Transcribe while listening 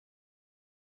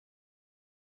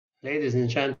Ladies and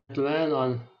gentlemen,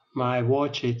 on my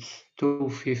watch it's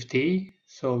 2:50,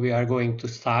 so we are going to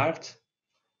start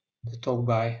the talk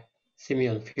by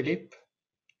Simion Filip,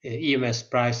 the EMS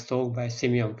prize talk by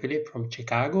Simion Filip from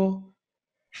Chicago.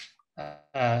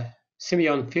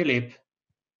 Simion Filip,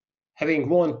 having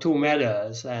won 2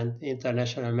 medals and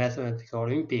international mathematical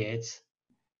Olympiads,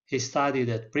 he studied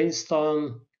at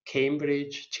Princeton,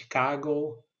 Cambridge,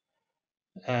 Chicago,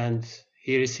 and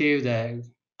he received a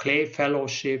Clay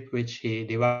Fellowship, which he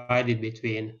divided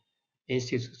between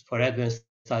Institute for Advanced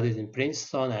Studies in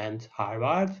Princeton and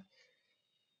Harvard.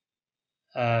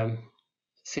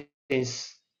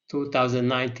 Since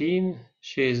 2019,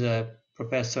 she is a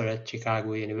professor at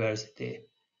Chicago University.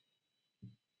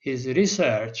 His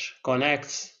research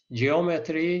connects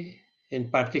geometry,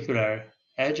 in particular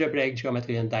algebraic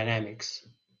geometry and dynamics.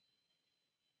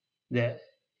 The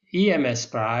EMS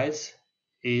prize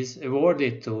is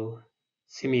awarded to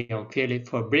Simion Filip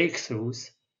for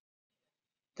breakthroughs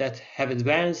that have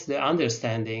advanced the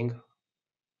understanding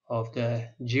of the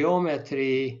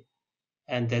geometry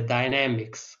and the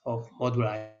dynamics of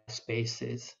moduli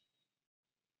spaces.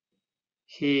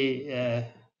 He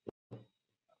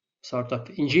sort of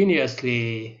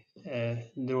ingeniously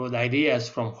drew ideas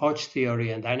from Hodge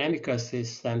theory and dynamical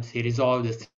systems. He resolved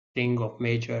a string of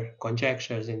major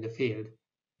conjectures in the field.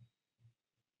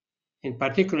 In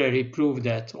particular, he proved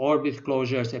that orbit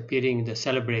closures appearing in the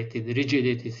celebrated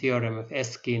rigidity theorem of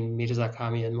Eskin,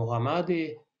 Mirzakhani, and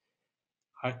Mohammadi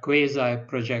are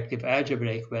quasi-projective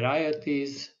algebraic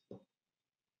varieties.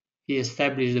 He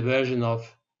established a version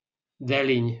of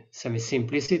Deligne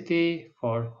semi-simplicity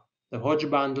for the Hodge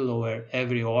bundle over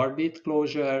every orbit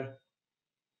closure,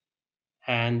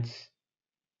 and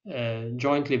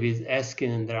jointly with Eskin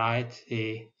and Wright,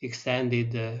 he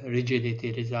extended the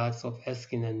rigidity results of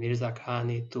Eskin and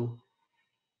Mirzakhani to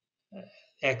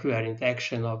equivalent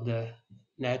action of the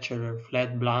natural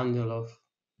flat bundle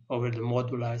over the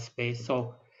moduli space.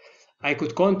 So I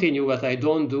could continue, but I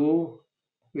don't do.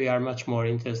 We are much more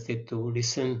interested to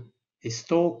listen his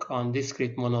talk on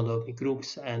discrete monodromic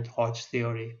groups and Hodge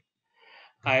theory.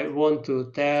 I want to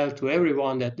tell to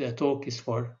everyone that the talk is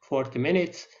for 40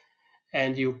 minutes,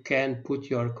 and you can put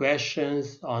your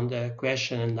questions on the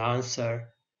question and answer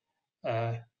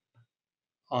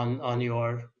on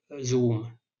your Zoom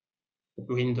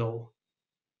window.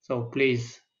 So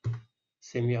please,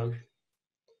 Simion.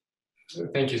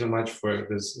 Thank you so much for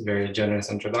this very generous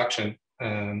introduction.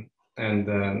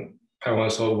 I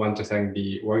also want to thank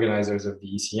the organizers of the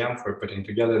ECM for putting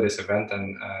together this event,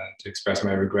 and to express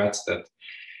my regrets that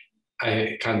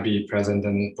I can't be present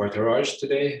in Puerto Roche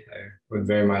today. I would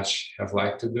very much have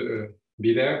liked to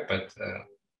be there, but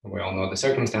we all know the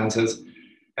circumstances.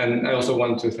 And I also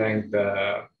want to thank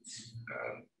the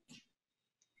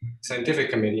scientific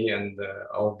committee and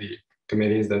all the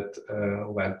committees that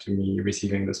led to me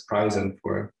receiving this prize, and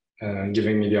for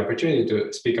giving me the opportunity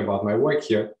to speak about my work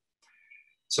here.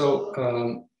 So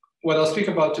what I'll speak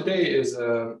about today is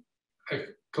a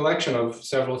collection of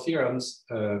several theorems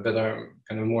that are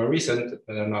kind of more recent,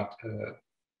 that are not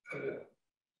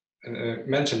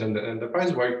mentioned in the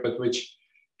prize work, but which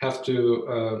have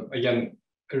to, again,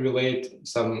 relate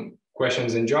some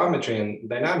questions in geometry and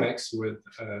dynamics with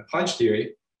Hodge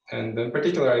theory. And in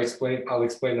particular, I'll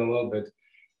explain a little bit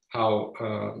how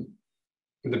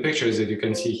the pictures that you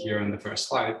can see here on the first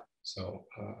slide, so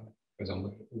for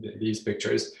example, these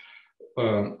pictures,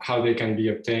 how they can be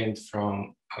obtained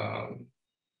from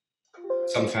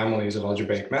some families of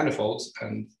algebraic manifolds,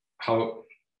 and how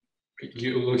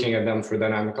you, looking at them for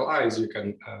dynamical eyes, you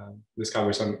can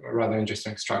discover some rather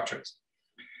interesting structures.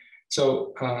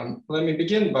 So let me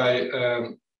begin by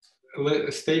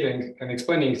stating and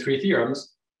explaining three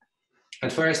theorems.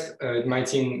 At first, it might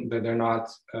seem that they're not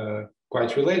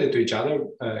quite related to each other,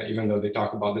 even though they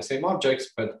talk about the same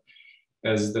objects. But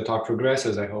as the talk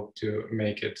progresses, I hope to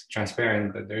make it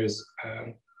transparent that there is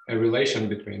a relation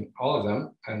between all of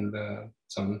them, and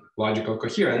some logical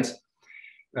coherence,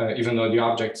 even though the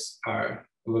objects are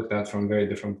looked at from very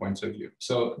different points of view.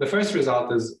 So the first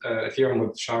result is a theorem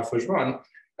with Charles-Faugeron,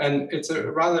 and it's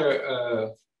a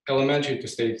rather elementary to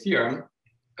state theorem.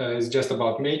 It's just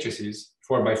about matrices,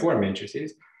 4x4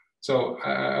 matrices. So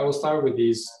I will start with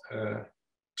these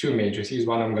two matrices.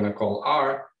 One I'm going to call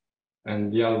R,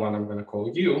 and the other one I'm going to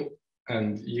call U.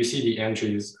 And you see the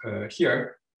entries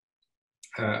here.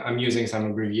 I'm using some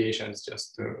abbreviations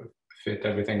just to fit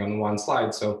everything on one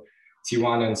slide. So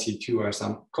C1 and C2 are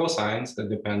some cosines that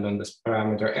depend on this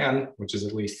parameter n, which is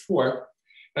at least 4.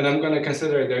 And I'm going to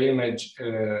consider their image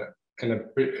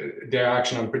their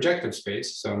action on projective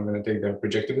space. So I'm going to take their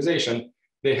projectivization.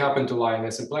 They happen to lie in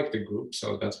a symplectic group,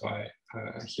 so that's why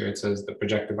here it says the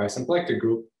projective isymplectic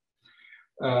group.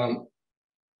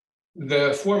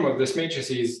 The form of this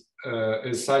matrices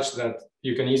is such that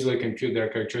you can easily compute their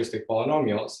characteristic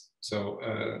polynomials. So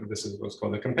this is what's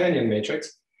called a companion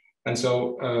matrix. And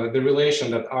so the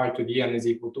relation that r to the n is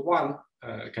equal to 1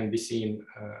 can be seen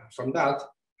from that,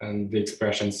 and the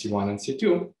expression C1 and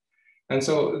C2. And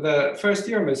so the first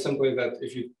theorem is simply that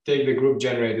if you take the group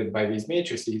generated by these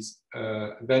matrices,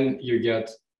 then you get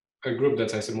a group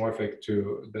that's isomorphic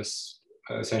to this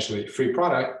essentially free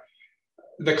product.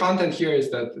 The content here is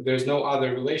that there's no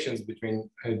other relations between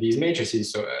these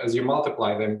matrices. So as you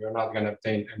multiply them, you're not going to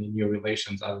obtain any new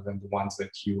relations other than the ones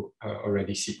that you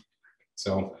already see.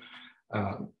 So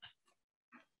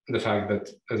the fact that,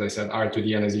 as I said, r to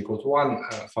the n is equal to 1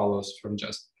 follows from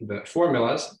just the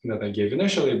formulas that I gave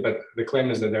initially, but the claim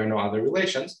is that there are no other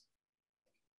relations.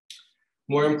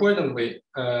 More importantly,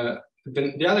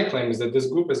 the other claim is that this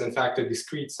group is in fact a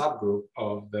discrete subgroup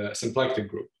of the symplectic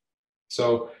group.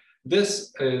 So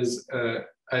this is,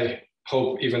 I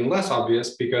hope, even less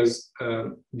obvious because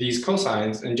these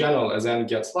cosines in general, as n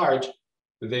gets large,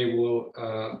 they will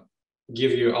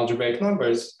give you algebraic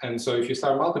numbers. And so if you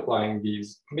start multiplying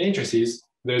these matrices,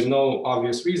 there's no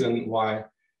obvious reason why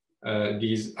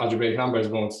these algebraic numbers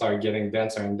won't start getting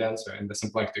denser and denser in the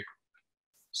symplectic group.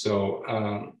 So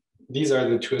these are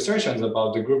the two assertions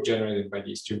about the group generated by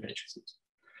these two matrices.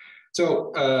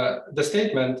 So the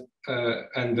statement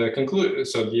and the conclusion,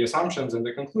 so the assumptions and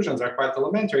the conclusions are quite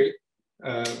elementary,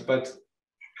 but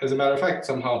as a matter of fact,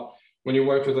 somehow when you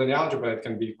work with linear algebra, it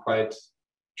can be quite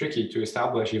tricky to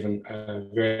establish even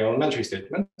very elementary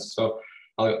statements. So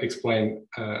I'll explain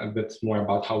a bit more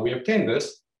about how we obtain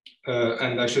this.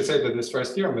 And I should say that this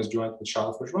first theorem is joint with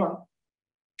Charles-Forgeron.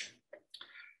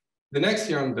 The next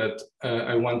theorem that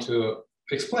I want to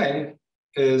explain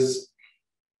is,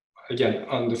 again,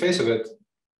 on the face of it,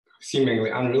 seemingly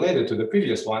unrelated to the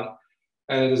previous one,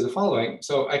 and it is the following.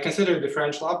 So I consider a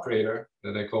differential operator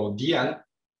that I call dn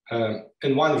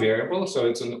in one variable. So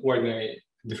it's an ordinary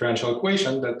differential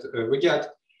equation that we get.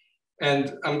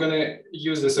 And I'm going to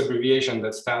use this abbreviation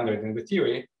that's standard in the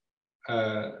theory.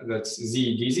 That's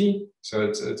z dz. So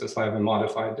it's a slightly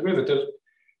modified derivative.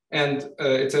 And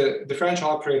it's a differential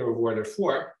operator of order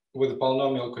 4 with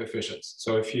polynomial coefficients.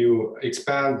 So if you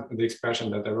expand the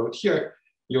expression that I wrote here,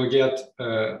 you'll get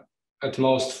at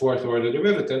most fourth order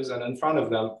derivatives, and in front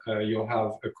of them, you'll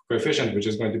have a coefficient which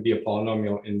is going to be a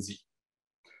polynomial in z.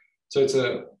 So it's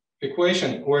a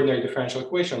equation, ordinary differential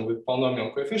equation with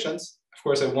polynomial coefficients. Of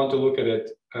course, I want to look at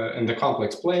it in the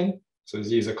complex plane. So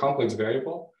z is a complex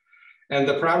variable. And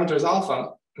the parameters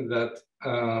alpha that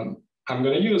I'm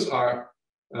going to use are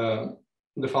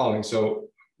the following. So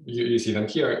you see them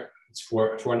here. It's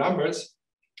four numbers.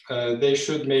 They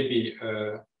should maybe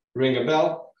ring a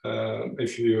bell.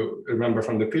 If you remember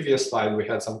from the previous slide, we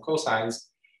had some cosines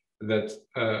that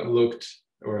looked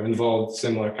or involved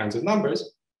similar kinds of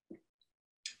numbers.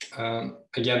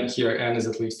 Again, here n is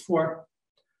at least 4.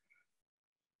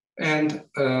 And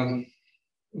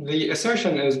the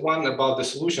assertion is one about the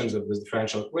solutions of this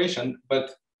differential equation,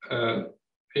 but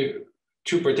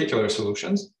two particular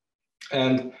solutions.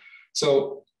 And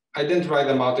so I didn't write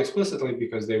them out explicitly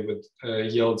because they would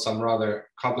yield some rather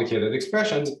complicated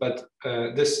expressions, but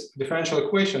this differential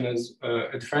equation is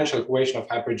a differential equation of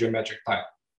hypergeometric type.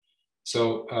 So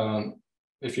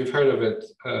if you've heard of it,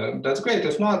 that's great.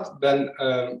 If not, then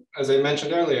as I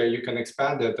mentioned earlier, you can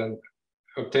expand it and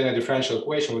obtain a differential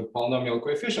equation with polynomial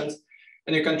coefficients,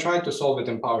 and you can try to solve it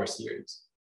in power series,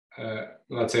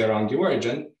 let's say around the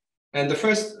origin. And the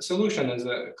first solution is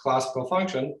a classical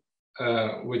function,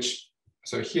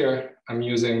 so here I'm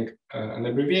using an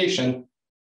abbreviation.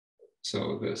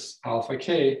 So this alpha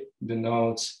k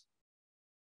denotes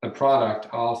the product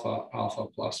alpha, alpha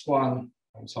plus 1,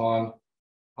 and so on,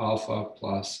 alpha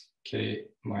plus k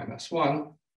minus 1.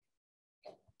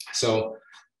 So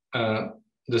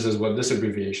this is what this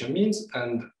abbreviation means.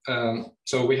 And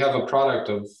so we have a product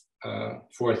of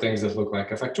 4 things that look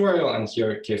like a factorial, and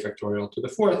here k factorial to the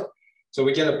 4th. So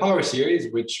we get a power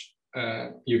series, which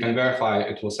you can verify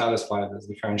it will satisfy this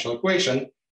differential equation.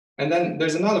 And then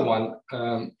there's another one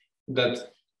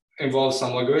that involves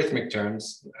some logarithmic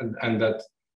terms, and that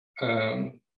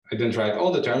I didn't write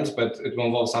all the terms, but it will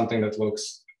involve something that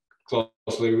looks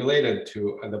closely related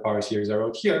to the power series I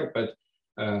wrote here. But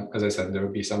as I said, there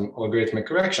will be some logarithmic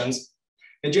corrections.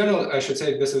 In general, I should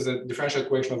say this is a differential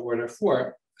equation of order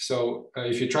 4. So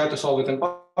if you try to solve it in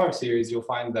power series,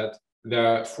 you'll find that there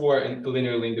are 4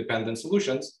 linearly independent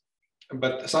solutions,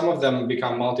 but some of them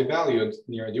become multi-valued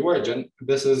near the origin.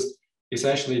 This is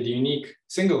essentially the unique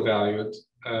single-valued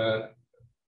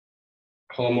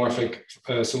holomorphic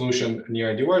solution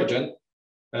near the origin.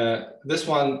 This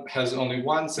one has only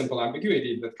one simple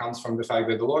ambiguity that comes from the fact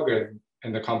that the logarithm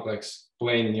in the complex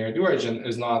plane near the origin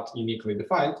is not uniquely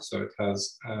defined. So it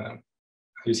has,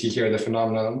 you see here the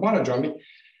phenomenon of monodromy.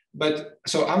 But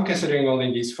so I'm considering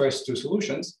only these first two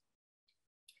solutions.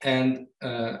 And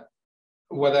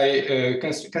what I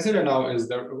consider now is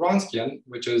the Wronskian,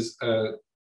 which is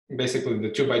basically the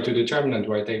 2x2 determinant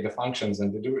where I take the functions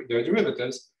and their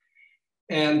derivatives.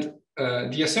 And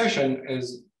the assertion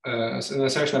is an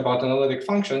assertion about analytic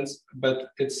functions, but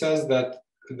it says that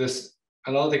this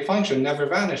analytic function never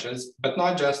vanishes, but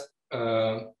not just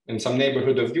in some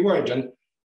neighborhood of the origin,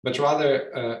 but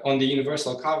rather on the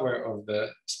universal cover of the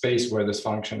space where this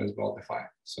function is well defined.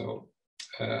 So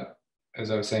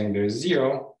as I was saying, there's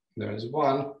 0, there's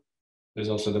 1, there's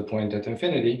also the point at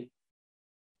infinity.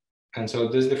 And so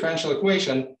this differential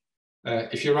equation,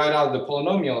 if you write out the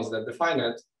polynomials that define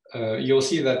it, you'll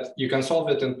see that you can solve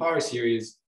it in power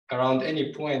series around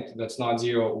any point that's not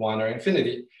 0, 1, or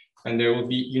infinity, and there will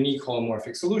be unique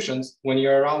holomorphic solutions. When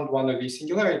you're around one of these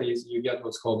singularities, you get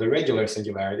what's called the regular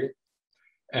singularity.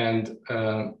 And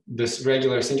this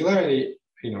regular singularity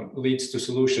leads to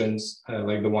solutions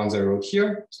like the ones I wrote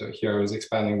here. So here I was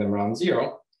expanding them around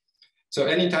 0. So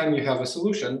anytime you have a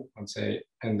solution, let's say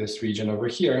in this region over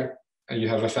here, and you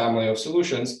have a family of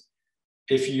solutions,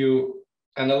 if you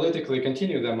analytically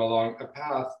continue them along a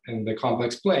path in the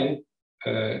complex plane,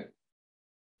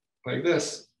 like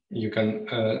this, you can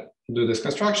do this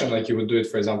construction like you would do it,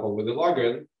 for example, with the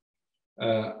logarithm.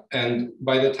 And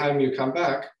by the time you come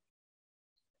back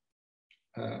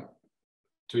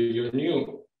to your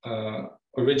new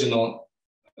original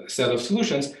set of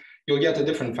solutions, you'll get a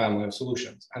different family of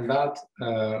solutions. And that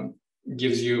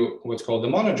gives you what's called the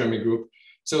monodromy group.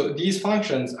 So these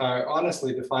functions are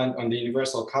honestly defined on the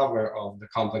universal cover of the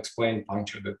complex plane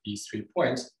punctured at these 3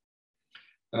 points.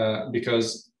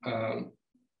 Because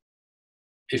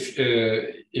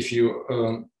if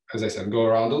you, as I said, go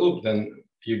around the loop, then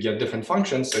you get different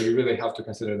functions. So you really have to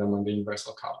consider them on the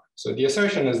universal cover. So the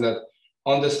assertion is that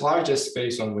on this largest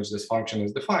space on which this function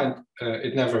is defined,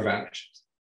 it never vanishes.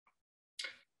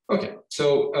 Okay,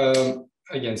 so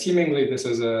again, seemingly this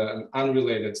is an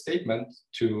unrelated statement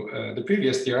to the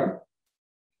previous theorem.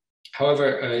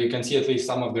 However, you can see at least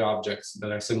some of the objects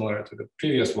that are similar to the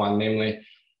previous one, namely,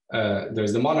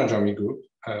 there's the monodromy group,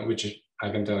 which I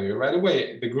can tell you right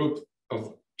away, the group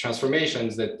of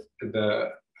transformations that the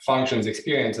functions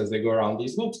experience as they go around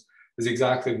these loops is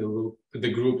exactly the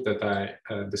group that I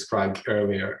described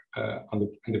earlier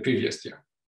in the previous theorem.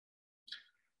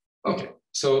 Okay,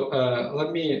 so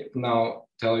let me now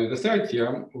tell you the third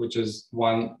theorem, which is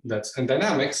one that's in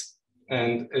dynamics.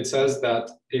 And it says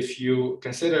that if you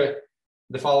consider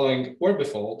the following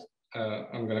orbifold,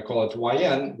 I'm going to call it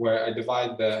Yn, where I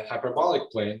divide the hyperbolic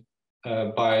plane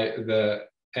by the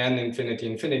n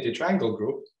infinity infinity triangle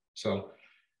group. So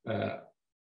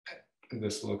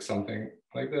this looks something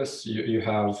like this. You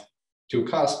have two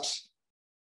cusps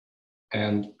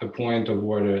and a point of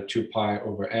order 2 pi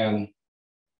over n.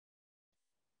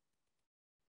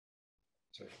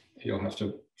 So you'll have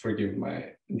to forgive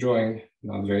my drawing,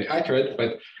 not very accurate,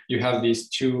 but you have these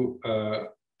two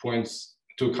points,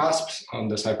 two cusps on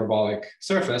this hyperbolic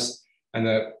surface, and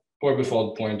the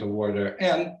orbifold point of order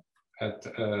n at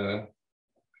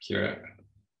here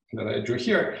that I drew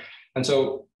here. And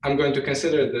so I'm going to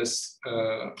consider this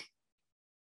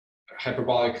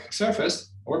hyperbolic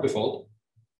surface, orbifold.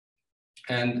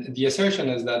 And the assertion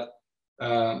is that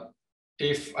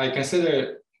if I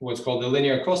consider what's called the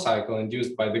linear cocycle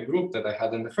induced by the group that I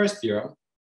had in the first theorem,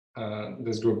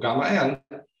 this group gamma n,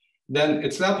 then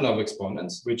its Lyapunov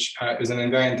exponents, which is an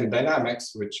invariant in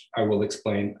dynamics, which I will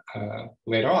explain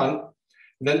later on,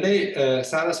 then they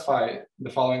satisfy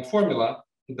the following formula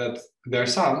that their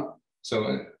sum,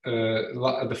 so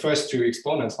the first two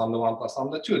exponents, lambda 1 plus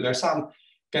lambda 2, their sum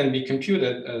can be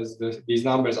computed as these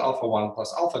numbers alpha 1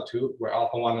 plus alpha 2, where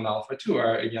alpha 1 and alpha 2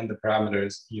 are again the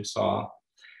parameters you saw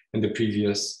in the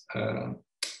previous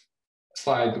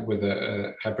slide with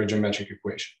the hypergeometric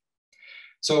equation.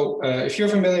 So if you're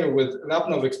familiar with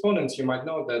Lyapunov exponents, you might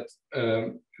know that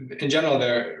in general,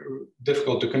 they're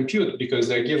difficult to compute because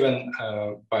they're given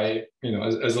by,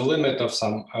 as a limit of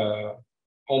some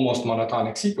almost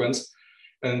monotonic sequence.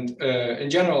 And in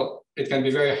general, it can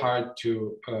be very hard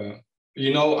to,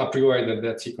 a priori that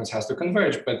that sequence has to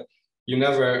converge, but you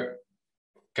never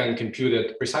can compute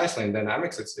it precisely in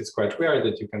dynamics. It's quite rare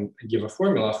that you can give a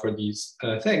formula for these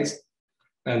things.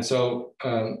 And so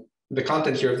the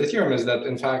content here of the theorem is that,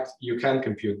 in fact, you can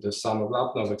compute the sum of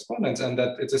Lyapunov exponents, and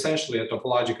that it's essentially a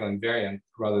topological invariant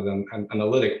rather than an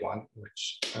analytic one,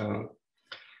 which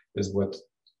is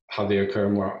how they occur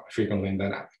more frequently in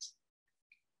dynamics.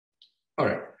 All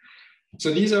right,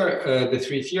 so these are the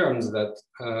three theorems that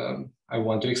I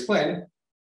want to explain.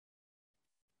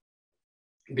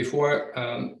 Before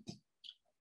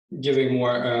giving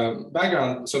more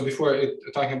background, so before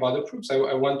talking about the proofs,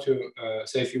 I want to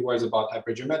say a few words about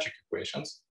hypergeometric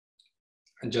equations,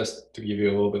 and just to give you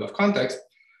a little bit of context.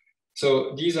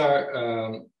 So these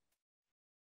are,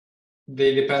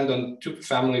 they depend on two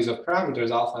families of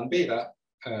parameters, alpha and beta,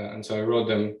 and so I wrote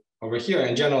them over here.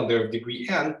 In general, they're of degree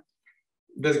n.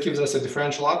 This gives us a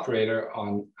differential operator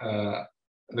on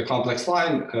the complex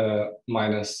line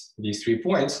minus these 3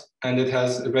 points, and it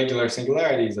has regular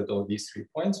singularities at all these 3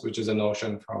 points, which is a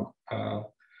notion from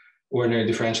ordinary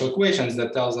differential equations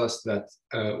that tells us that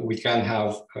we can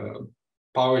have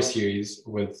power series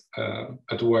with,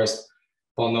 at worst,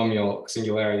 polynomial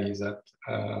singularities at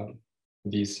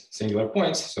these singular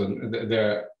points. So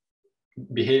the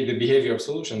behavior of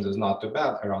solutions is not too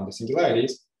bad around the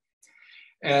singularities.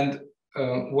 And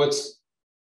what's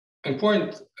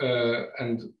important,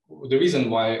 and the reason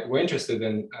why we're interested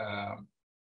in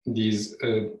these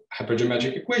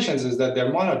hypergeometric equations is that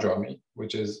they're monodromy,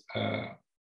 which is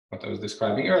what I was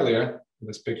describing earlier,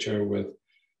 this picture with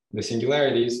the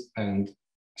singularities and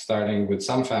starting with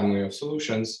some family of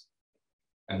solutions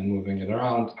and moving it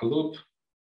around a loop.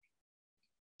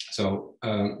 So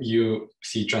you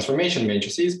see transformation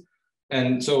matrices.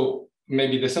 And so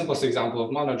maybe the simplest example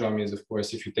of monodromy is, of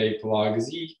course, if you take log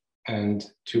z and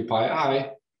 2 pi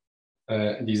I,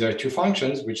 these are two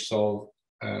functions which solve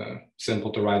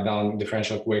simple to write down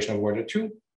differential equation of order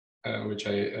 2, which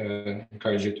I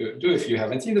encourage you to do if you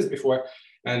haven't seen this before.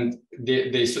 And there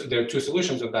are two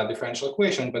solutions of that differential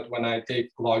equation, but when I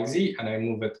take log z and I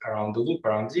move it around the loop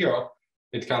around 0,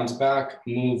 it comes back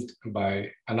moved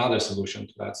by another solution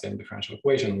to that same differential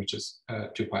equation, which is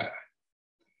 2 pi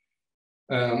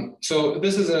I. So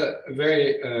this is a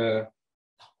very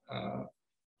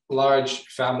large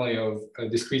family of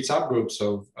discrete subgroups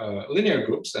of linear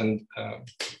groups, and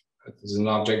this is an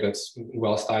object that's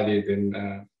well studied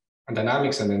in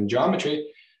dynamics and in geometry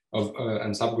of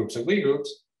and subgroups of Lie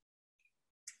groups.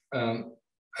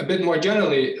 A bit more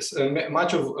generally,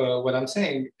 much of what I'm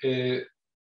saying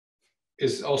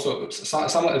is also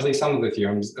at least some of the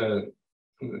theorems,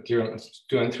 theorems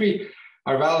 2 and 3,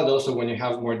 are valid also when you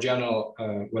have more general,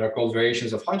 what are called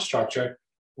variations of Hodge structure,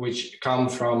 which come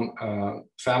from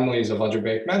families of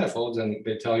algebraic manifolds, and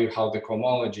they tell you how the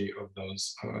cohomology of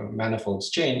those manifolds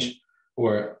change,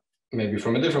 or maybe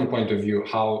from a different point of view,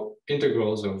 how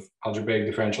integrals of algebraic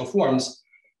differential forms,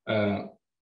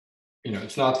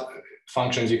 it's not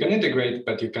functions you can integrate,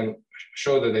 but you can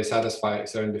show that they satisfy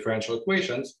certain differential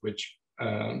equations, which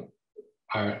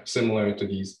are similar to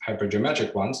these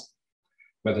hypergeometric ones,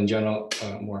 but in general,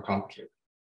 more complicated.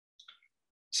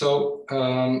 So,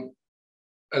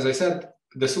 as I said,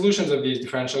 the solutions of these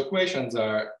differential equations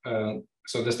are,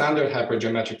 so the standard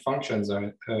hypergeometric functions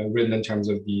are written in terms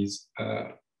of these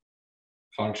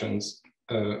functions,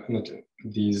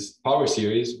 these power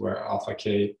series where alpha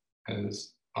k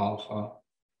is alpha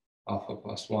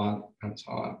plus 1, and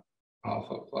so on,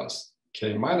 alpha plus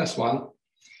k minus 1.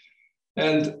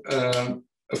 And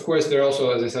of course, there are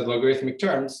also, as I said, logarithmic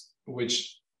terms,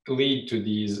 which lead to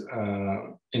these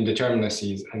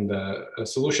indeterminacies and the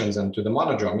solutions and to the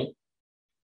monodromy.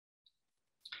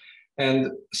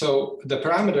 And so the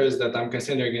parameters that I'm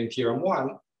considering in theorem 1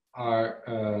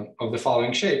 are of the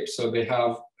following shape. So they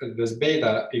have this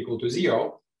beta equal to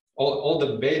 0. All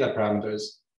the beta parameters,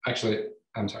 actually,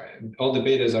 I'm sorry, all the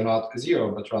betas are not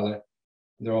 0, but rather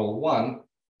they're all 1.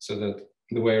 So that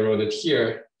the way I wrote it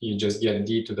here, you just get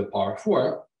d to the power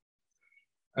 4.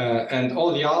 And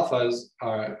all the alphas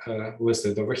are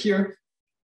listed over here.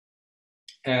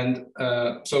 And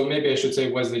so maybe I should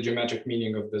say, what's the geometric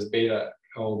meaning of this beta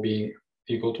all being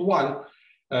equal to 1?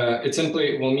 It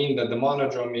simply will mean that the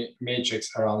monodromy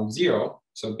matrix around 0,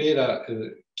 so beta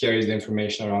carries the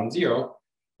information around 0,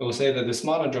 it will say that this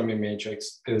monodromy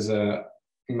matrix is a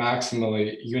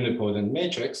maximally unipotent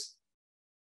matrix.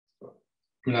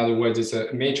 In other words, it's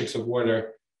a matrix of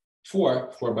order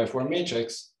 4 by 4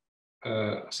 matrix.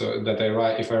 So that I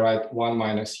write, if I write 1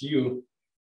 minus u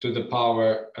to the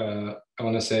power, I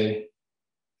want to say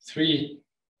 3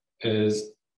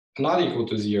 is not equal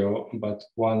to 0, but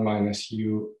 1 minus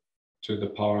u to the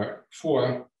power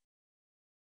 4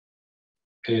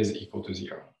 is equal to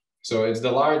 0. So it's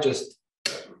the largest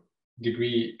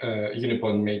degree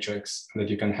unipotent matrix that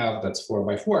you can have, that's 4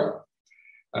 by 4.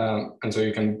 And so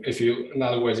you can, in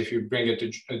other words, if you bring it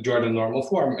to a Jordan normal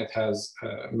form, it has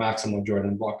a maximal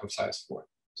Jordan block of size 4.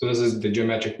 So this is the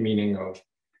geometric meaning of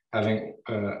having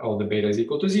all the betas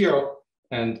equal to 0,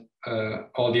 and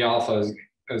all the alphas,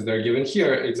 as they're given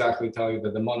here, exactly tell you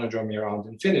that the monodromy around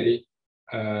infinity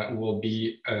will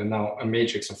be now a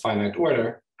matrix of finite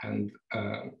order, and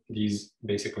these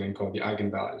basically encode the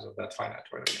eigenvalues of that finite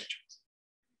order matrix.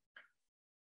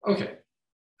 Okay,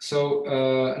 so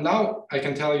now I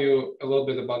can tell you a little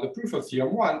bit about the proof of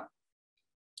theorem 1,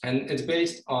 and it's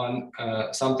based on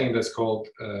something that's called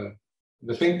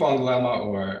the ping pong lemma,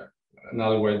 or in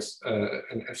other words,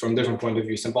 from different point of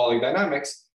view, symbolic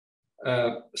dynamics.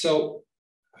 So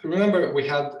remember, we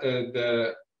had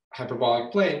the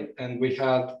hyperbolic plane, and we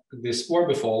had this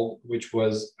orbifold, which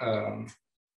was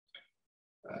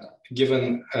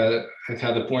given, it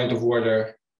had a point of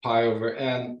order pi over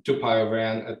n, 2 pi over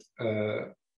n at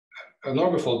an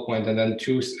orbifold point, and then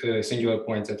 2 singular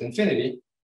points at infinity,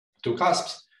 2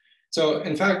 cusps. So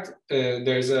in fact,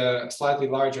 there's a slightly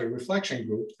larger reflection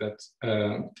group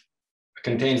that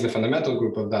contains the fundamental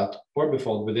group of that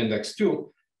orbifold with index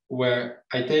 2, where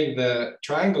I take the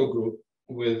triangle group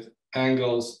with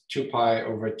angles 2 pi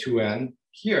over 2n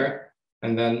here,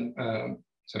 and then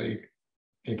so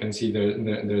you can see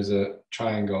there's a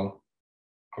triangle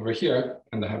over here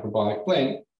in the hyperbolic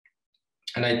plane,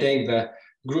 and I take the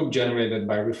group generated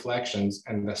by reflections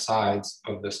and the sides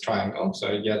of this triangle. So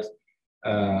I get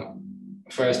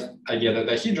first I get a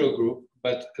dihedral group,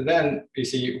 but then you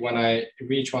see when I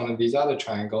reach one of these other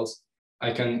triangles,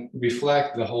 I can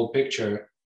reflect the whole picture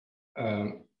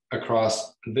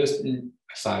across this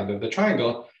side of the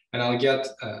triangle, and I'll get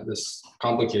this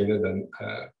complicated and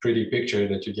pretty picture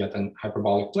that you get in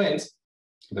hyperbolic planes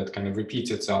that kind of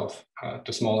repeats itself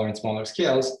to smaller and smaller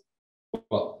scales.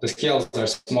 Well, the scales are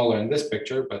smaller in this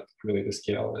picture, but really the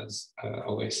scale is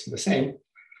always the same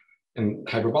in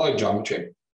hyperbolic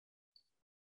geometry.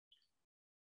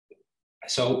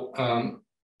 So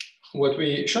what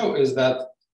we show is that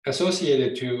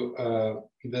associated to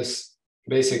this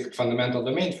basic fundamental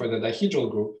domain for the dihedral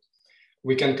group,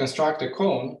 we can construct a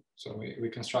cone. So we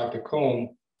construct a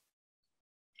cone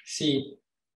C.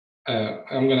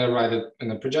 I'm going to write it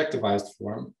in a projectivized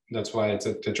form. That's why it's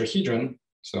a tetrahedron.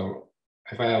 So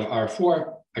if I have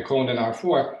R4, a cone in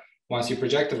R4, once you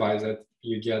projectivize it,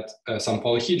 you get some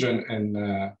polyhedron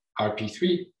in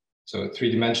RP3, so a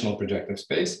three-dimensional projective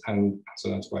space. And so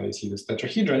that's why you see this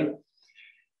tetrahedron.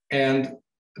 And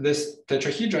this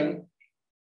tetrahedron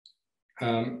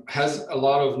has a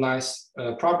lot of nice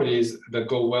properties that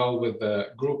go well with the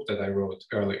group that I wrote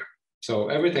earlier. So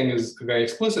everything is very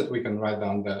explicit. We can write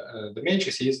down the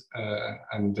matrices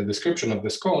and the description of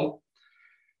this cone.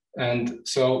 And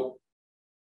so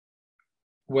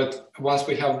once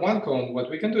we have one cone, what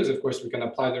we can do is, of course, we can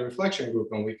apply the reflection group,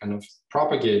 and we kind of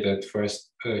propagate it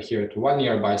first here to one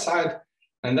nearby side.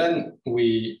 And then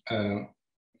we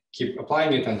keep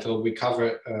applying it until we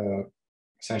cover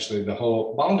essentially the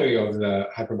whole boundary of the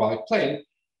hyperbolic plane.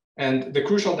 And the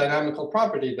crucial dynamical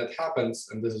property that happens,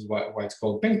 and this is why it's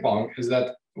called ping pong, is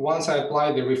that once I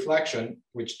apply the reflection,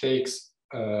 which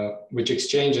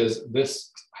exchanges this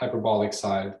hyperbolic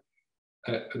side,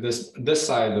 this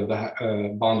side of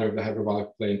the boundary of the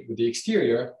hyperbolic plane with the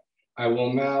exterior, I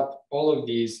will map all of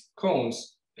these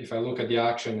cones. If I look at the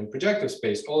action in projective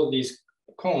space, all of these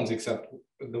cones except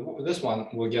this one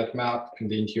will get mapped in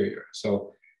the interior.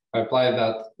 So if I apply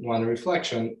that one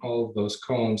reflection, all of those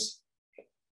cones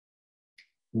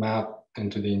map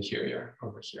into the interior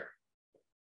over here.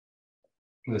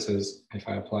 This is, if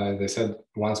I apply, as I said,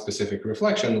 one specific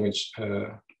reflection, which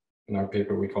in our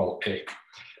paper we call A.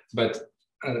 But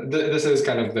this is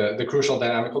kind of the crucial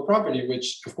dynamical property,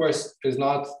 which of course is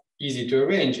not easy to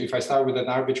arrange. If I start with an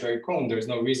arbitrary cone, there's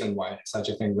no reason why such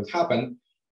a thing would happen.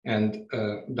 And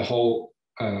the whole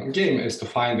game is to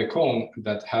find a cone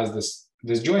that has this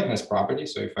disjointness property.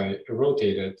 So if I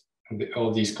rotate it,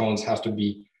 all these cones have to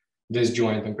be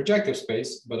disjoint in projective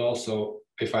space, but also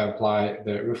if I apply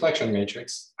the reflection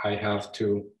matrix, I have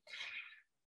to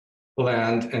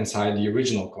land inside the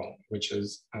original cone, which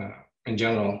is in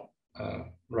general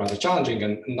rather challenging,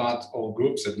 and not all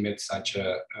groups admit such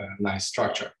a nice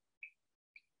structure.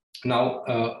 Now,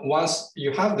 once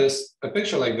you have a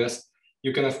picture like this,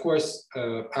 you can of course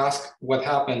ask what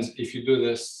happens if you do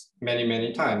this many,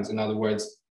 many times. In other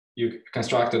words, you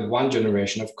constructed one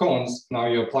generation of cones. Now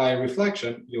you apply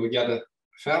reflection, you'll get a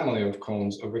family of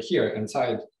cones over here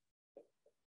inside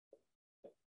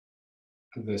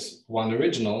this one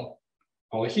original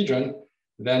polyhedron.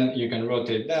 Then you can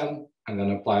rotate them and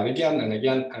then apply it again and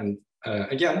again and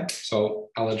again. So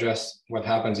I'll address what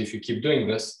happens if you keep doing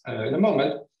this in a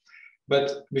moment.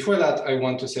 But before that, I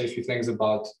want to say a few things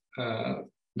about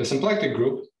the symplectic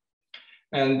group.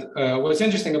 And what's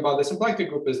interesting about the symplectic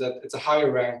group is that it's a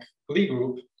higher rank Lie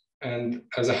group. And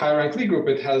as a higher rank Lie group,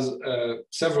 it has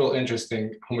several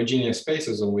interesting homogeneous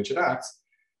spaces on which it acts.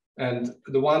 And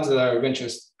the ones that are of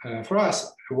interest for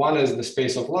us, one is the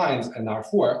space of lines in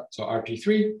R4, so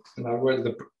RP3, in other words,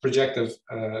 the projective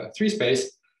 3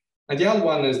 space. And the other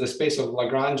one is the space of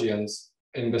Lagrangians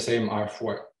in the same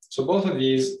R4. So both of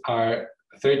these are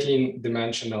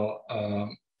 3-dimensional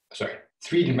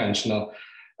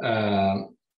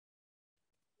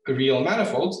real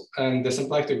manifolds, and the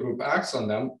symplectic group acts on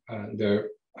them. They're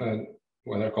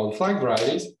what are called flag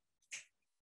varieties.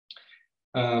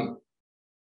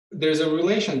 There's a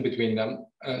relation between them.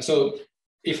 So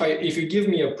if you give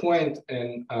me a point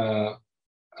in,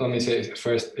 let me say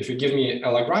first, if you give me a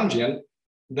Lagrangian,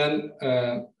 then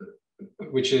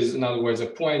which is in other words a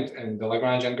point in the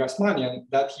Lagrangian Grassmannian,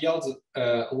 that yields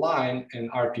a line in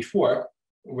RP4,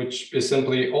 which is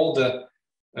simply all the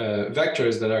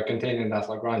vectors that are contained in that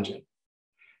Lagrangian.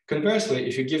 Conversely,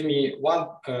 if you give me one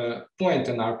point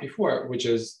in RP4, which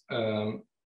is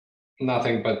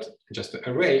nothing but just an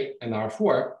array in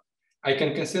R4, I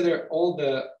can consider all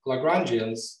the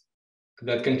Lagrangians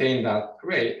that contain that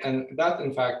array. And that,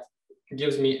 in fact,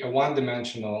 gives me a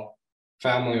one-dimensional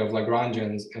family of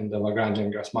Lagrangians in the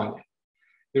Lagrangian Grassmannian.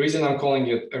 The reason I'm calling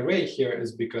it array here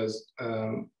is because,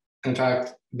 in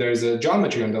fact, there's a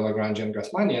geometry in the Lagrangian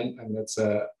Grassmannian, and it's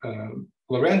a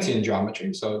Lorentzian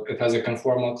geometry. So it has a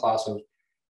conformal class of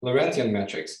Lorentzian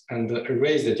metrics, and the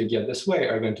arrays that you get this way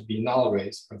are going to be null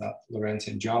arrays for that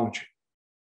Lorentzian geometry.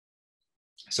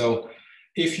 So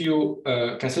if you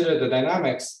consider the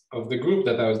dynamics of the group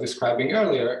that I was describing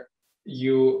earlier,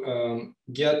 you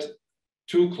get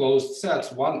two closed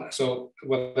sets. One, so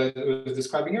what I was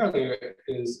describing earlier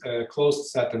is a closed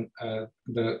set in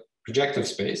the projective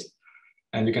space,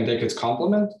 and you can take its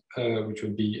complement, which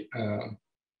would be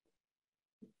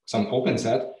some open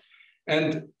set.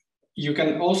 And you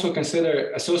can also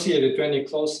consider associated to any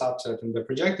closed subset in the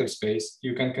projective space,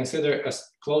 you can consider a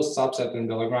closed subset in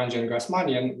the Lagrangian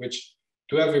Grassmannian, which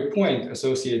to every point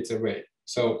associates a ray.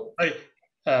 So,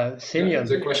 Simion, is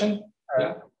there a question?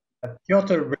 Yeah.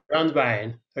 Piotr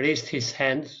Brandwein raised his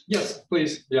hand. Yes,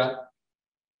 please. Yeah.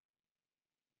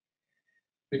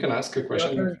 You can ask a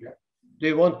question. Piotr, do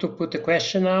you want to put a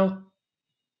question now?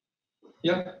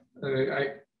 Yeah,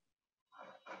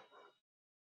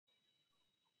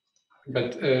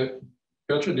 But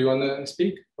Piotr, do you want to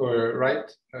speak or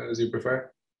write as you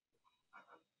prefer?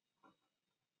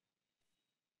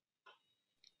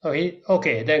 Oh,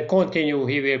 okay, then continue.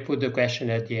 He will put the question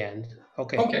at the end.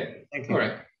 Okay. Okay. Thank you. All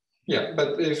right. Yeah,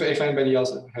 but if anybody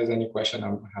else has any question,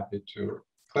 I'm happy to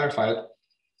clarify it.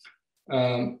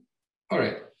 All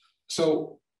right.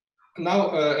 So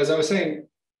now, as I was saying,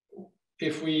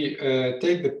 if we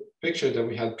take the picture that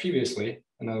we had previously,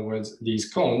 in other words,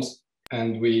 these cones,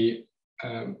 and we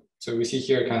so we see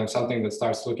here kind of something that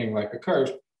starts looking like a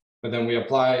curve, but then we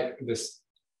apply this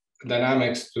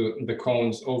dynamics to the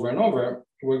cones over and over,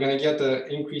 we're going to get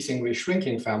an increasingly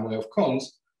shrinking family of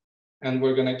cones, and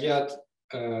we're going to get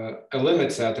a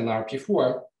limit set in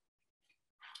RP4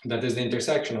 that is the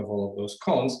intersection of all of those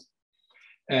cones.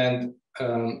 And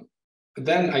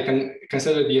then I can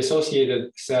consider the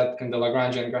associated set in the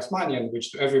Lagrangian Grassmannian,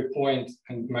 which to every point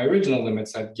in my original limit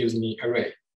set gives me a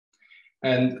ray.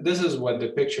 And this is what the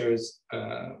pictures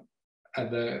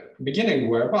at the beginning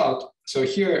were about. So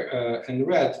here in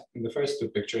red, in the first two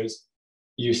pictures,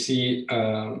 you see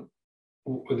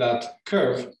that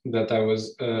curve that I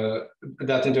was,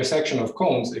 that intersection of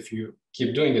cones, if you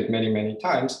keep doing it many, many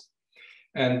times.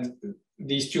 And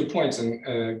these 2 points in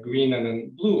green and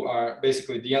in blue are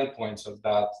basically the endpoints of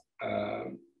that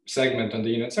segment on the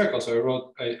unit circle.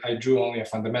 So I drew only a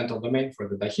fundamental domain for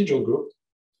the dihedral group.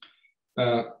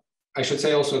 I should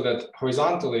say also that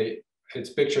horizontally, it's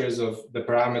pictures of the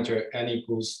parameter n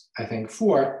equals, I think,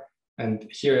 4. And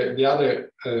here, the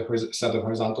other set of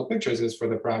horizontal pictures is for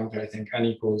the parameter, I think, n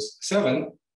equals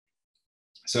 7.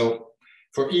 So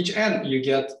for each n, you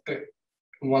get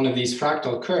one of these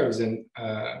fractal curves in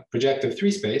projective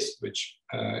 3 space, which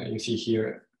you see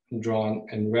here drawn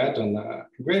in red on a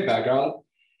gray background.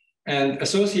 And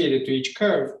associated to each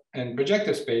curve in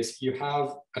projective space, you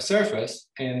have a surface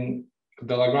in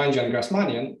the Lagrangian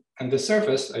Grassmannian, and the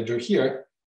surface I drew here.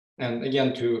 And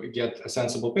again, to get a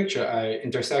sensible picture, I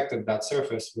intersected that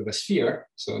surface with a sphere.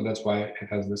 So that's why it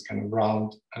has this kind of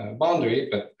round boundary,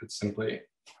 but it's simply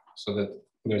so that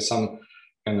there's some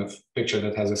kind of picture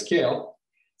that has a scale.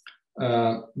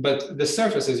 But the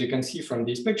surface, as you can see from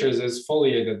these pictures, is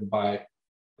foliated by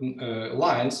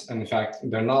lines. And in fact,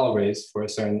 they're null arrays for a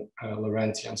certain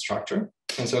Lorentzian structure.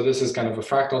 And so this is kind of a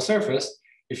fractal surface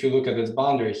if you look at its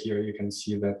boundary here, you can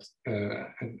see that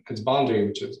its boundary,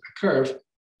 which is a curve,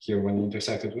 here when you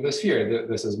intersect it with a sphere,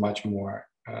 this is much more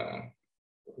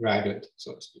ragged,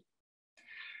 so to speak.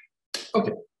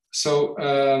 Okay, so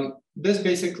this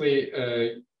basically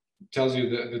tells you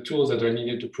the tools that are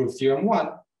needed to prove theorem 1.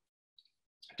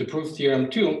 To prove theorem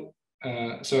 2,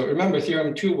 so remember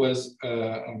theorem 2 was,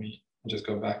 let me just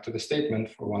go back to the statement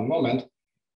for one moment.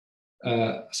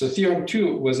 So theorem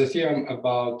 2 was a theorem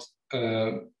about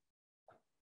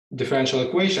differential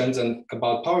equations and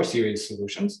about power series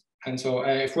solutions. And so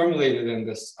I formulated in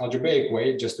this algebraic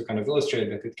way just to kind of illustrate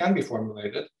that it can be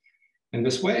formulated in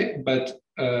this way, but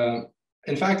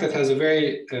in fact, it has a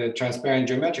very transparent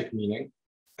geometric meaning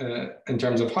in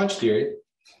terms of Hodge theory.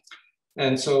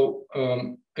 And so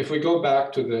if we go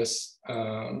back to this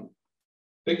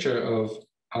picture of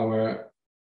our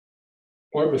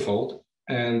orbifold,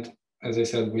 and as I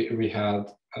said, we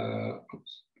had,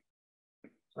 oops,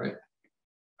 sorry.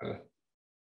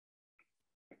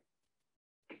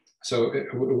 So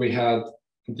we had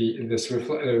this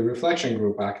reflection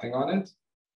group acting on it.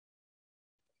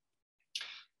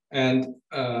 And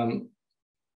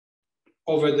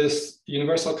over this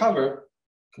universal cover,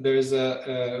 there's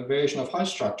a variation of Hodge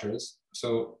structures.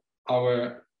 So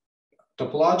our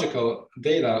topological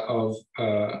data of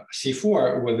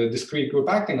C4 with a discrete group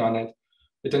acting on it,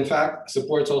 it in fact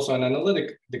supports also an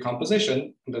analytic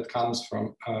decomposition that comes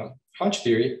from Hodge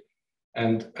theory.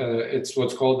 And it's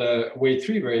what's called a weight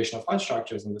 3 variation of Hodge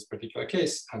structures in this particular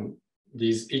case. And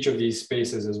each of these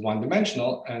spaces is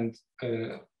one-dimensional, and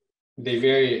they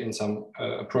vary in some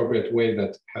appropriate way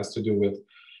that has to do with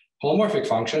holomorphic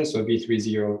functions. So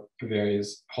V30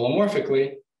 varies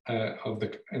holomorphically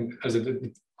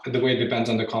the way it depends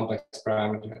on the complex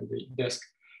parameter in the disk.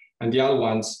 And the other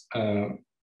ones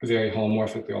vary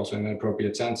holomorphically also in an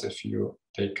appropriate sense if you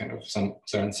take kind of some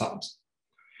certain sums.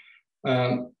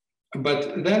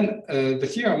 But then the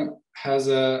theorem has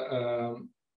a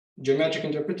geometric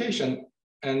interpretation,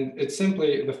 and it's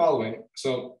simply the following.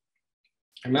 So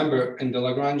remember, in the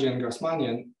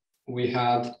Lagrangian-Grassmannian, we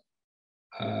had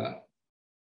the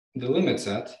limit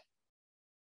set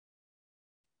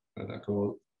that I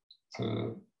call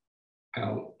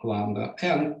L lambda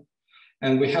n,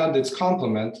 and we had its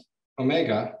complement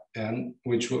omega n,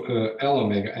 which L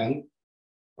omega n,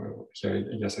 or here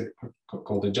I guess I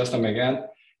called it just omega n,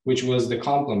 which was the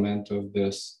complement of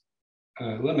this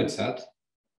limit set.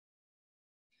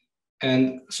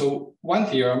 And so one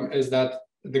theorem is that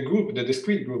the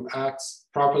discrete group acts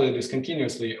properly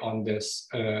discontinuously on this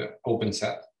open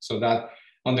set. So that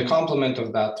on the complement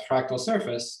of that fractal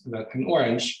surface, that in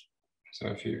orange, so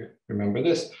if you remember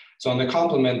this, so on the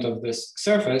complement of this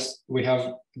surface, we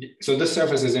have, so this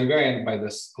surface is invariant by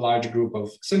this large group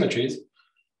of symmetries,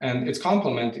 and its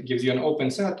complement gives you an open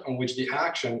set on which the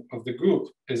action of the group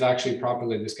is actually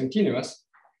properly discontinuous.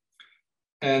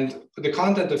 And the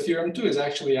content of theorem 2 is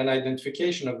actually an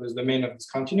identification of this domain of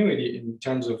discontinuity in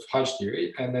terms of Hodge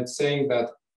theory. And it's saying that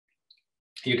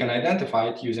you can identify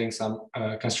it using some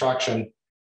construction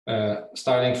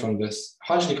starting from this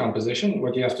Hodge decomposition.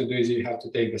 What you have to do is you have to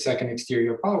take the second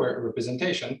exterior power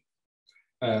representation,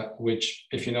 which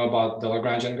if you know about the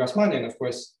Lagrangian-Grassmannian, of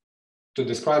course, to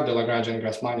describe the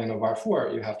Lagrangian-Grassmannian of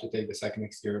R4, you have to take the second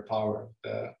exterior power of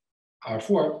the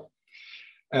R4.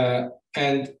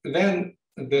 And then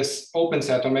this open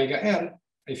set omega n,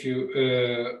 if you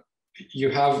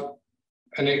have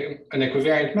an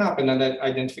equivariant map and an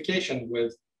identification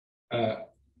with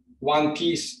one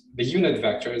piece, the unit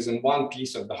vector is in one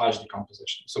piece of the Hodge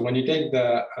decomposition. So when you take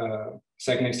the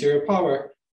second exterior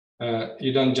power,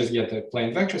 you don't just get a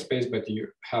plain vector space, but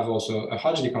you have also a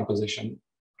Hodge decomposition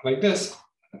like this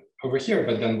over here,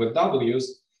 but then with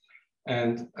W's.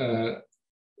 And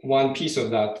one piece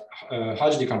of that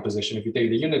Hodge decomposition, if you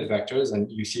take the unit vectors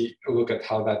and you look at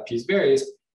how that piece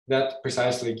varies, that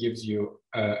precisely gives you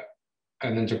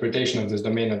an interpretation of this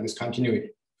domain of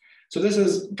discontinuity. So this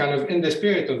is kind of in the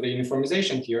spirit of the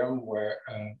uniformization theorem, where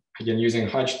again, using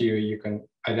Hodge theory, you can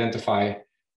identify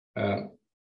the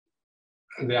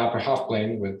upper half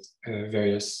plane with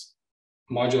various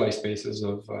moduli spaces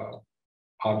of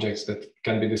objects that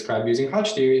can be described using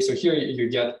Hodge theory. So here you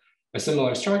get a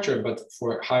similar structure, but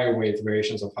for higher weight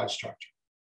variations of Hodge structure.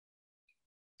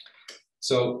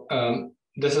 So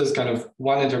this is kind of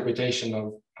one interpretation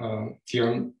of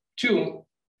theorem 2.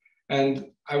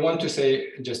 And I want to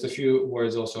say just a few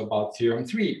words also about theorem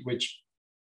 3, which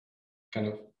kind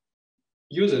of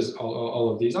uses all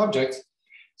of these objects.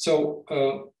 So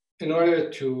in order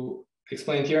to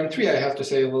explain theorem 3, I have to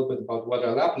say a little bit about what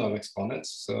are Lyapunov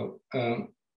exponents. So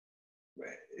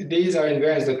these are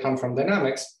invariants that come from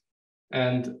dynamics.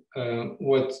 And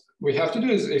what we have to do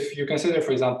is, if you consider,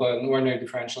 for example, an ordinary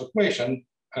differential equation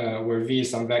where V is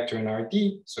some vector in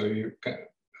Rd, so you can,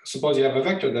 suppose you have a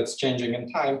vector that's changing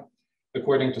in time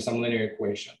according to some linear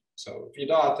equation. So V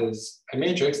dot is a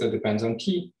matrix that depends on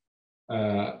T,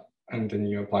 and then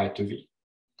you apply it to V.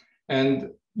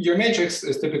 And your matrix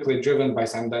is typically driven by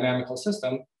some dynamical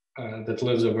system that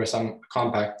lives over some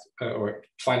compact or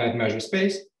finite measure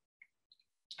space.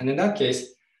 And in that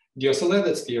case, the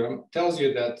Oscillade's theorem tells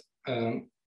you that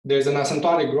there's an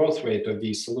asymptotic growth rate of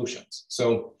these solutions.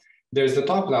 So there's the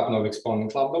top Lyapunov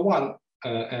exponent, lambda 1,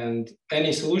 and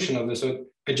any solution of this,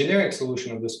 a generic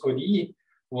solution of this ODE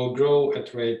will grow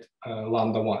at rate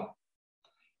lambda 1.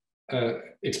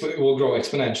 It will grow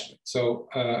exponentially. So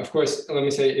of course, let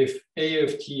me say if A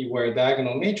of T were a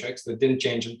diagonal matrix that didn't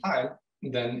change in time,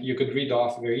 then you could read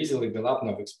off very easily the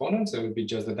Lyapunov exponents. It would be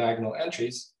just the diagonal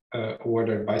entries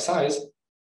ordered by size,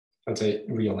 let's say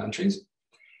real entries.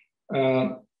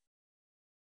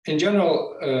 In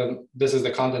general, this is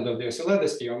the content of the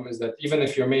Oscillade's theorem, is that even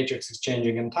if your matrix is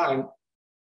changing in time,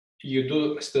 you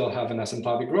do still have an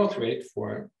asymptotic growth rate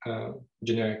for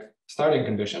generic starting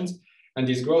conditions. And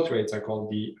these growth rates are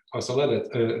called the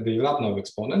the Lyapunov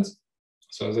exponents.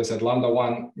 So as I said, lambda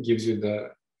 1 gives you the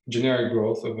generic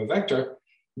growth of a vector,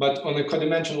 but on a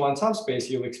codimension 1 subspace,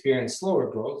 you'll experience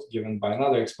slower growth given by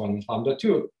another exponent, lambda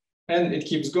 2. And it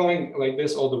keeps going like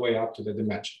this all the way up to the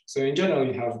dimension. So in general,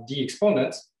 you have D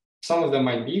exponents. Some of them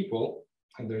might be equal,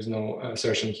 and there's no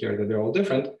assertion here that they're all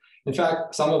different. In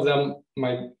fact, some of them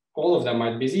all of them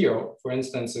might be 0. For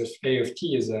instance, if A of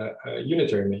T is a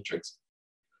unitary matrix.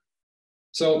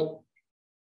 So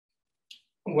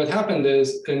what happened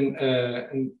is,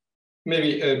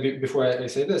 maybe before I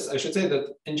say this, I should say that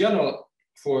in general,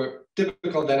 for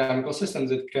typical dynamical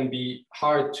systems, it can be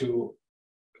hard to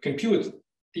compute,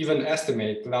 even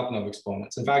estimate Lyapunov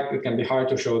exponents. In fact, it can be hard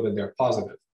to show that they're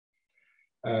positive,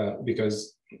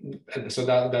 because so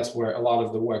that's where a lot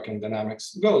of the work in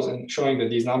dynamics goes, and showing that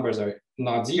these numbers are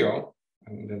not 0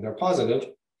 and that they're positive,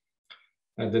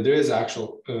 and that there is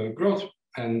actual growth.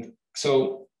 And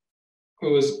so it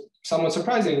was somewhat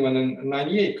surprising when in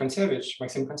 98,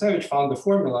 Maxim Kontsevich found the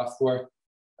formula for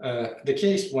the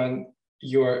case when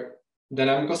your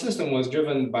dynamical system was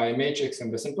driven by a matrix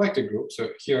in the symplectic group. So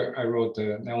here I wrote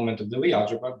an element of the Lie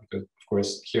algebra, because of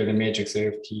course here the matrix A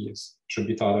of T should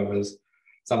be thought of as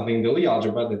something in the Lie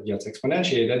algebra that gets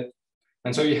exponentiated.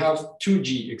 And so you have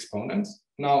 2G exponents.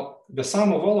 Now the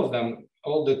sum of all of them,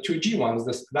 all the 2G ones,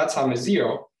 that sum is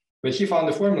 0, but he found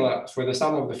the formula for the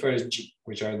sum of the first G,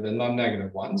 which are the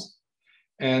non-negative ones.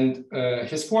 And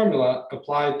his formula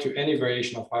applied to any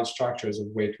variation of Hodge structures of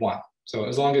weight 1. So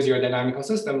as long as you're a dynamical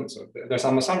system, so there's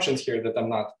some assumptions here that I'm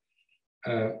not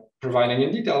providing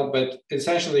in detail, but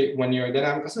essentially when your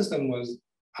dynamical system was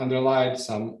underlied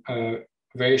some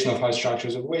variation of Hodge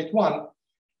structures of weight 1,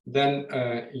 then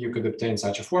you could obtain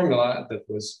such a formula that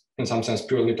was in some sense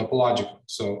purely topological.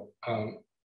 So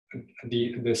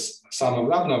this sum of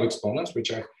Lyapunov exponents,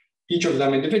 which are each of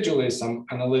them individually is some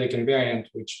analytic invariant,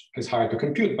 which is hard to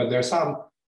compute, but their sum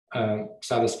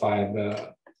satisfy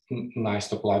the nice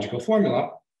topological formula.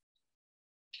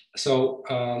 So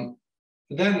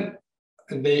then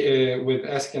they, with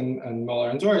Eskin and Muller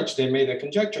and Zorich, they made a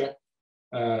conjecture,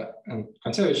 and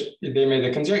Kontsevich, they made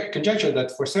a conjecture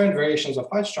that for certain variations of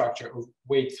Hodge structure of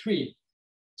weight 3,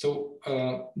 so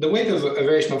the weight of a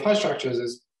variation of Hodge structures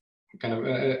is kind of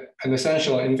an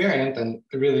essential invariant, and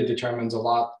it really determines a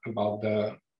lot about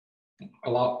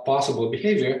possible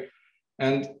behavior.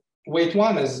 And weight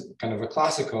 1 is kind of a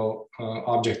classical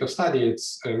object of study.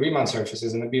 It's Riemann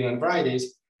surfaces and abelian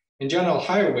varieties. In general,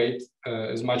 higher weight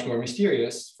is much more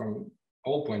mysterious from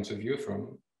all points of view,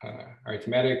 from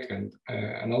arithmetic and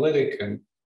analytic and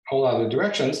all other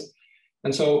directions.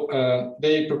 And so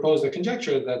they proposed a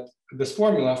conjecture that this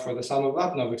formula for the sum of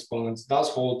Lyapunov exponents does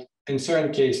hold in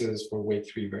certain cases for weight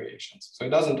 3 variations. So it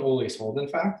doesn't always hold, in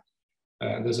fact.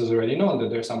 This is already known that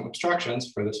there's some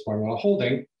obstructions for this formula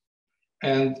holding.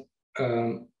 And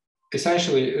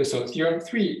essentially, so theorem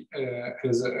 3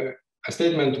 is a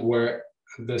statement where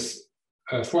this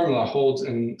formula holds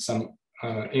in some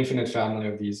infinite family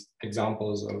of these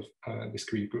examples of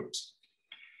discrete groups.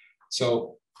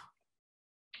 So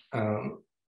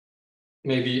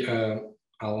maybe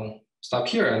I'll stop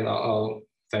here and I'll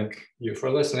thank you for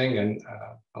listening, and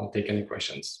I'll take any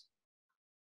questions.